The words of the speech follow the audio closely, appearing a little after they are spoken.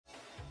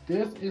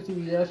This is a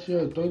reaction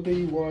of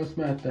WWE Raw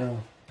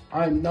SmackDown.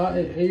 I'm not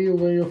in any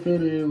way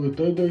affiliated with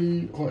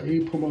WWE or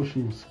any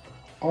promotions.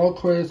 All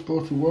credits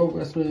go to World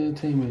Wrestling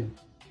Entertainment,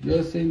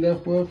 USA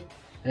Network,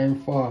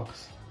 and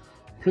Fox.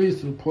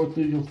 Please support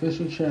the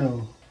official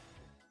channel.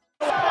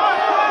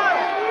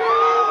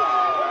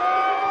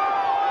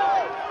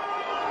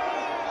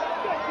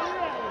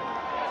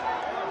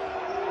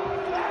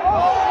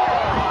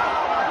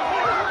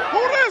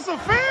 A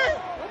fan?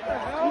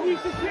 You need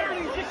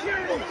security,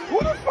 security. Who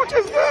the fuck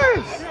is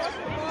this?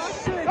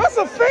 Shit. That's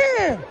a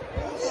fan.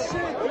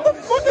 Shit. What the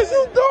fuck is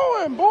you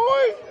doing,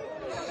 boy?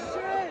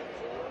 Shit.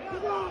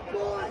 Come on,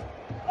 boy.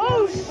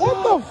 Oh, shit.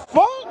 What the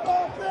fuck?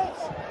 Oh,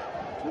 bitch.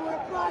 You want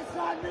to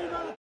blindside me,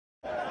 mother?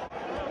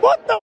 What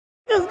the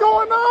fuck is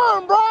going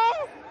on, bro?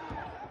 Oh,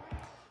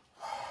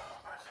 my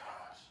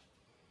gosh.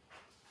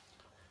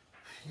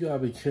 You gotta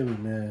be kidding me,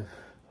 man.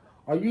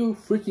 Are you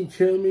freaking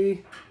kidding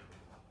me?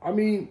 I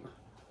mean...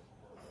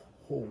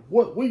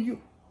 What you?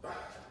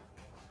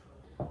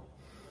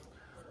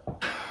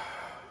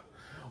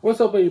 What's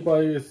up,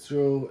 everybody? It's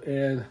Drew,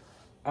 and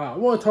I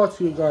want to talk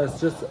to you guys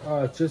just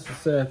a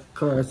sec,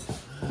 because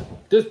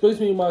this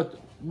brings me my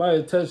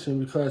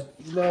attention because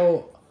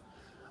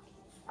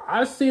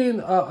I've seen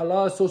a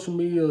lot of social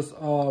medias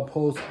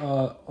posts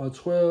on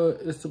Twitter,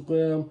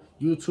 Instagram,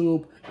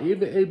 YouTube,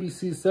 even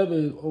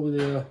ABC7 over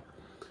there,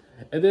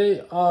 and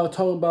they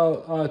talking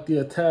about the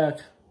attack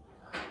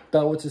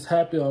that was just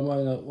happening on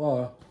Monday Night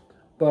Raw.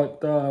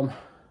 But,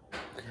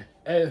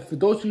 and for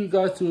those of you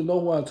guys who know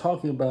what I'm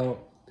talking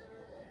about,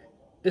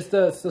 it's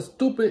the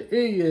stupid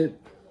idiot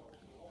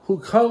who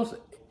comes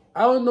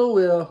out of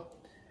nowhere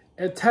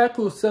and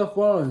tackles Seth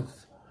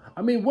Rollins.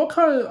 I mean, what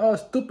kind of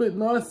stupid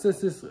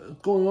nonsense is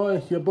going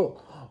on here? But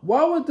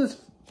why would this...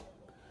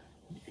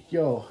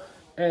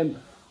 And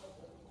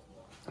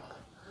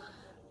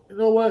you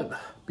know what?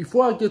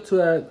 Before I get to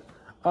that,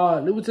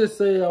 let me just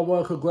say I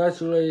want to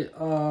congratulate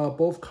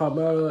both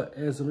Carmella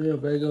and Zelina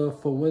Vega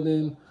for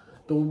winning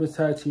the Women's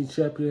Tag Team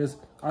Champions.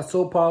 I'm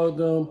so proud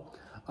of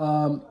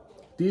them.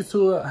 These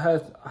two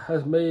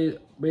has made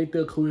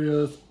their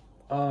careers.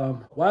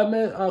 Why I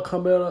met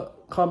Carmella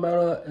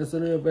and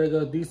Zelina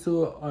Vega, these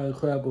two are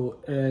incredible,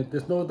 and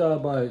there's no doubt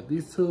about it.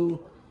 These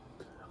two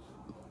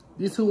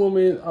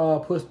women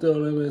pushed their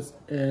limits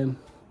and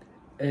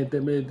they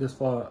made it this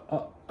far.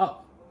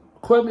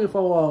 Correct me if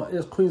I'm wrong,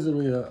 it's Queen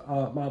Zelina.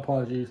 My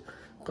apologies.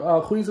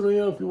 Queen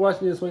Zelina, if you're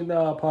watching this right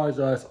now, I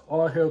apologize.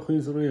 All hail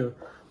Queen Zelina.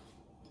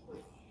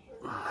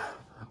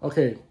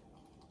 Okay.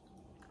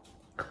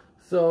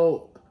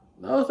 So,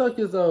 now it's like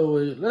it's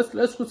always. Let's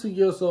switch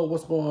gears on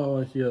what's going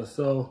on here.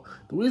 So,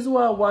 the reason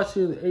why I'm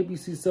watching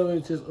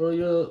ABC7 just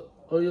earlier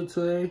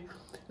today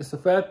is the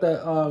fact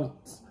that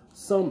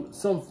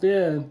some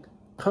fan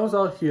comes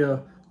out here,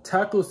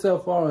 tackles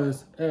Seth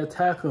Rollins, and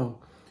attack him.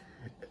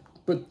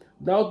 But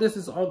now this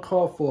is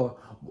uncalled for.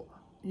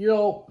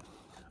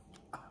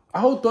 I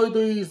hope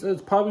WWE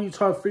is probably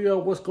trying to figure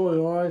out what's going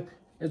on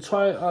and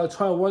try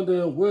to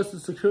wonder where's the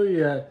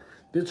security at.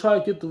 They try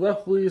to get the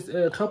referees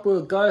and a couple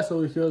of guys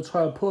over here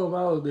try to pull them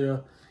out of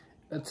there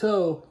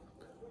until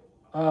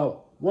one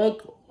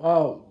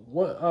or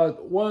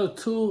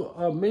two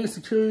main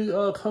security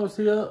comes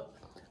here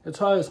and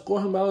try to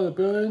escort him out of the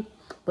building.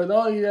 But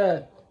not only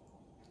that,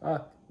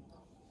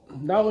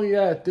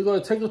 they're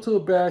gonna take him to the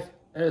back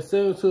and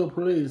send him to the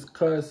police,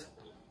 because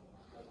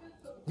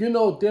you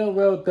know damn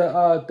well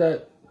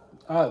that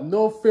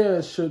no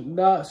fans should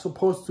not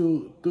supposed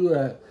to do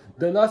that.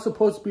 They're not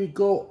supposed to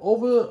go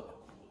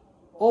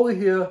over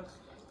here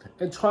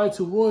and try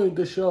to ruin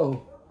the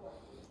show.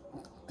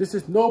 This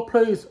is no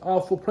place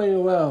for playing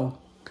around.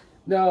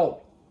 Now,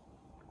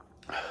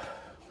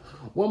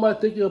 what am I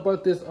thinking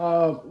about this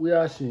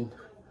reaction?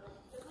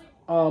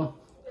 I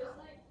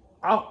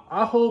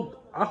hope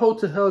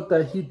to hell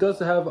that he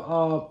doesn't have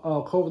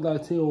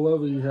COVID-19 or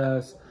whatever he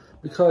has,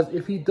 because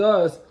if he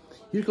does,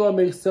 he's gonna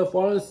make Seth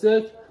Rollins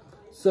sick.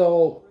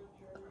 So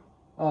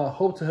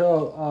hope to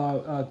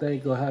hell that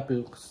ain't gonna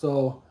happen.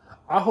 So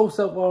I hope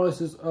Seth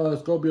Rollins is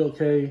gonna be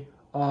okay.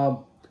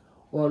 Well,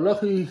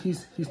 luckily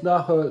he's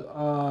not hurt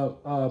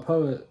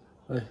permanent.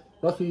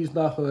 Luckily he's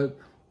not hurt.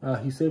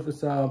 He's safe and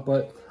sound.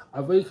 But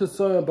I'm very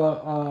concerned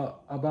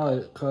about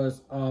it,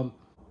 because and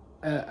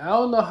I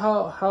don't know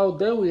how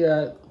they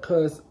react,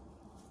 because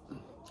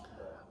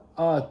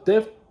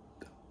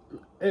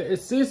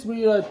it seems to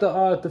me like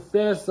the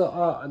fans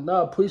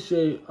not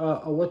appreciate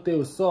what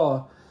they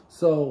saw.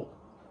 So,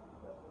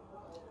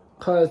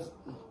 because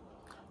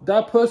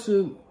that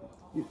person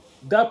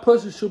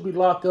should be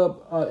locked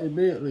up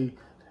immediately.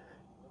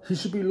 He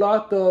should be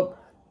locked up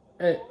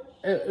and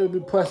be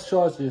pressed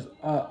charges.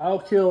 I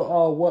don't care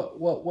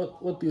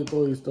what the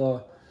authorities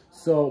are.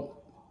 So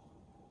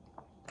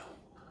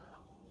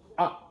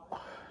I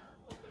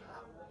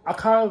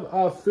kind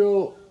of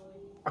feel.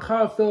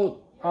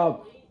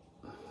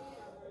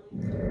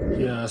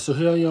 Yeah, so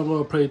here I am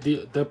gonna play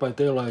Dead by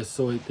Daylight.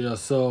 So right there.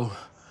 So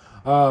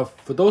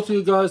for those of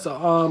you guys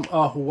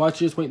who watch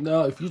this right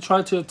now, if you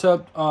try to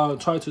attack another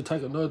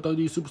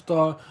WWE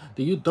superstar,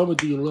 then you dumb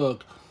as you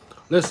look.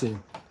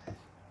 Listen,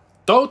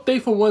 don't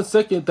think for 1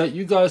 second that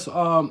you guys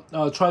try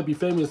to be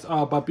famous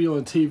by being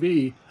on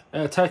TV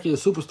and attacking a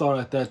superstar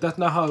like that. That's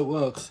not how it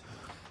works.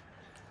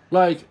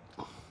 Like,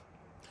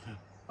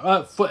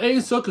 for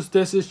any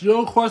circumstances, you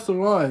don't cross the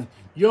line.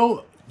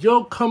 You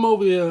don't come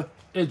over here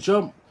and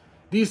jump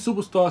these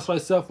superstars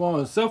like Seth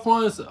Rollins. Seth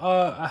Rollins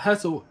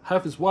has to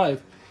have his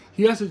wife.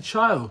 He has a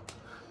child.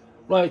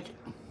 Like,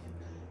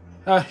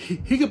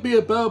 he could be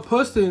a better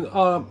person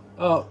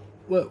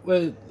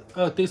when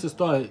things are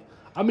started.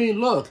 I mean,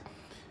 look.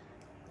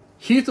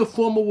 He's a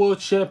former world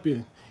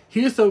champion.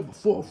 He's a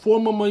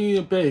former Money in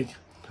the Bank.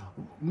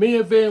 Main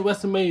event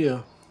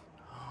WrestleMania.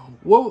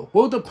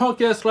 What the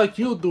punk ass like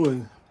you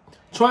doing?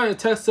 Trying to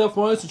attack Seth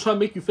Rollins to try to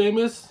make you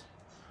famous?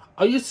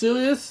 Are you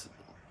serious?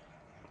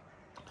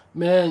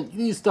 Man,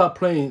 you need to stop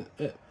playing.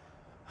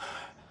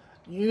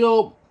 You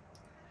know,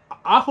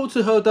 I hope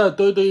to hell that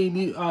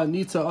WWE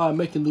need to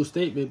make a new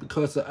statement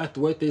because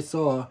after what they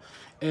saw,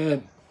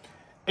 and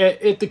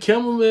if the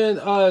cameraman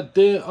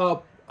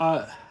didn't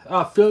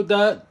feel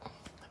that.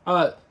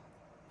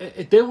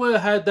 If they would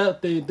have had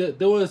that thing,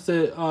 they would have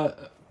said,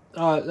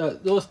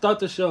 they would start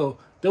the show.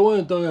 They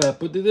wouldn't do that,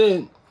 but they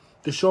didn't.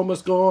 The show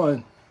must go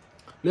on.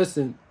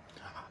 Listen,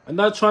 I'm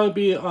not trying to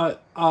be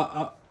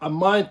a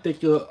mind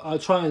thinker. I'm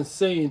trying to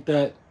say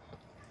that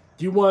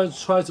you want to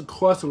try to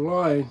cross the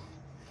line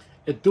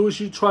and do what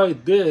you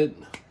did.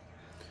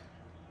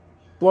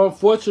 But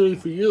unfortunately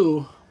for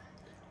you,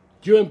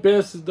 you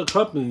embarrassed the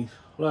company.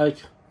 Like,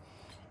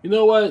 you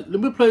know what?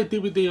 Let me play a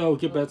DVD and I'll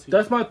get back to you.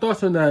 That's my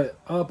thoughts on that.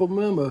 But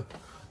remember,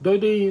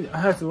 WWE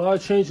has a lot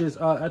of changes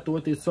after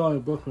what they saw in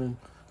Brooklyn.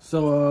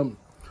 So,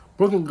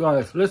 Brooklyn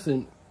guys,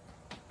 listen.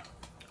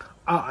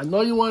 I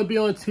know you want to be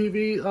on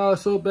TV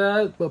so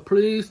bad, but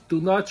please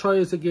do not try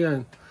this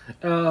again.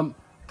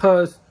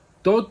 Because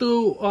don't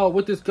do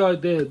what this guy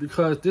did,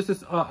 because this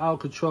is out of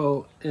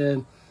control.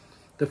 And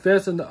the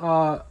fans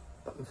are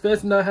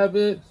not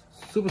having it.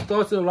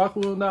 Superstars in the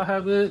locker room not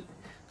having it.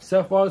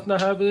 Seth Rollins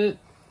not having it.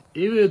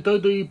 Even the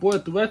WWE board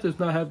of directors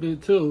not having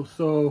it too.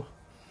 So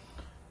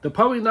they're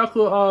probably not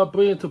going to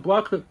bring it to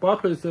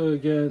Barclays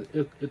again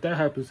if that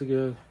happens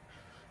again.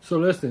 So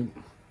listen,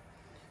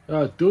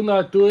 do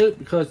not do it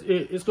because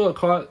it's going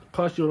to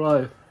cost your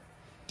life.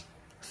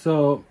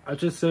 So I'm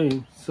just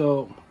saying.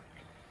 So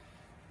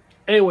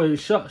anyway,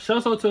 shout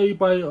out to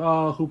everybody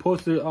who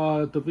posted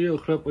the video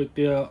clip right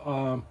there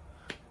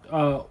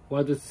while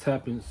this is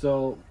happening.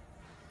 So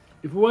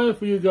if it wasn't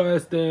for you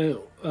guys, then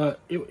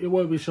it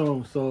wouldn't be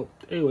shown. So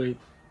anyway,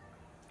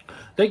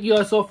 thank you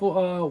guys all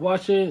for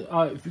watching.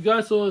 If you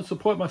guys want to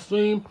support my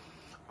stream,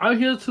 I'm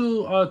here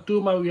to do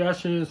my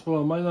reactions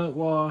for Monday Night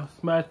Raw,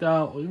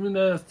 SmackDown, or even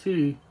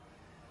NXT.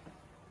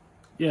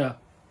 Yeah,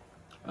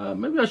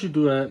 maybe I should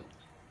do that.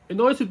 In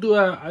order to do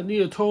that, I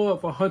need a total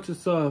of 100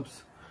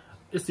 subs.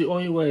 It's the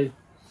only way.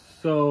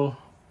 So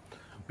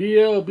be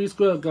here or be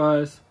square,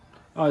 guys.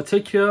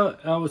 Take care, and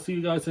I will see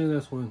you guys in the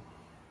next one.